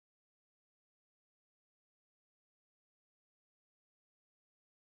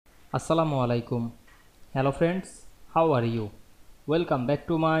Assalamu Walaikum. Hello friends, how are you? Welcome back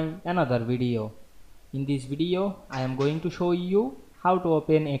to my another video. In this video, I am going to show you how to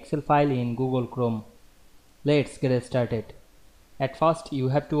open Excel file in Google Chrome. Let's get started. At first, you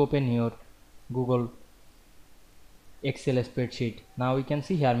have to open your Google Excel spreadsheet. Now we can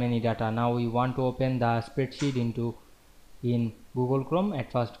see here many data. Now we want to open the spreadsheet in Google Chrome.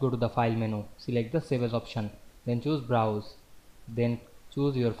 At first, go to the file menu, select the save as option, then choose browse, then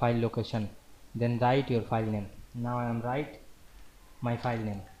choose your file location, then write your file name. Now I am write my file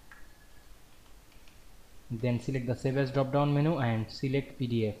name, then select the save as drop down menu and select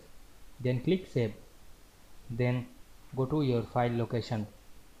PDF, then click save, then go to your file location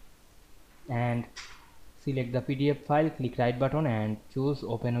and select the PDF file, click right button and choose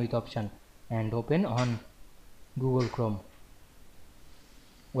open with option and open on Google Chrome.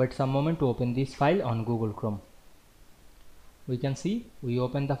 Wait some moment to open this file on Google Chrome. We can see we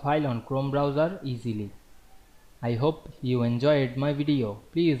open the file on Chrome browser easily. I hope you enjoyed my video.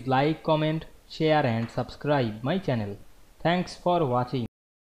 Please like, comment, share and subscribe my channel. Thanks for watching.